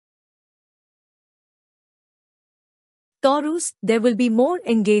Taurus, there will be more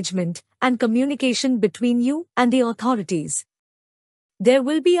engagement and communication between you and the authorities. There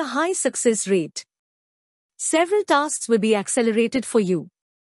will be a high success rate. Several tasks will be accelerated for you.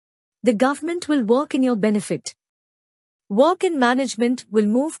 The government will work in your benefit. Work and management will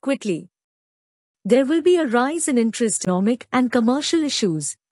move quickly. There will be a rise in interest in economic and commercial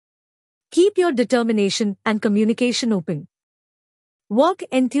issues. Keep your determination and communication open. Work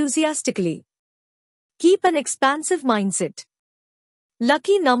enthusiastically. Keep an expansive mindset.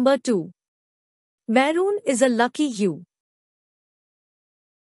 Lucky number 2. Maroon is a lucky hue.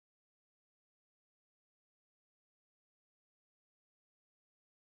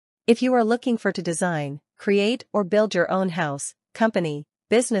 If you are looking for to design, create or build your own house, company,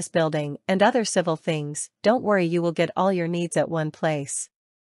 business building and other civil things, don't worry, you will get all your needs at one place.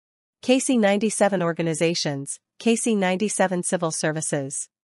 KC97 Organizations, KC97 Civil Services.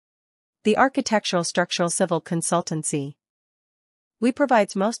 The Architectural Structural Civil Consultancy. We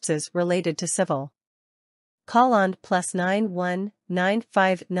provides most related to civil. Call on +91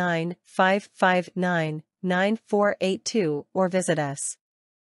 959 559 9482 or visit us.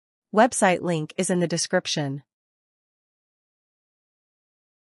 Website link is in the description.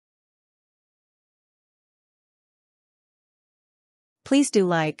 Please do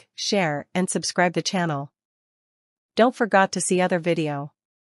like, share and subscribe the channel. Don't forget to see other video.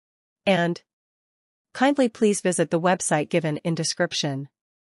 And kindly please visit the website given in description.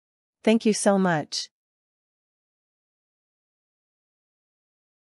 Thank you so much.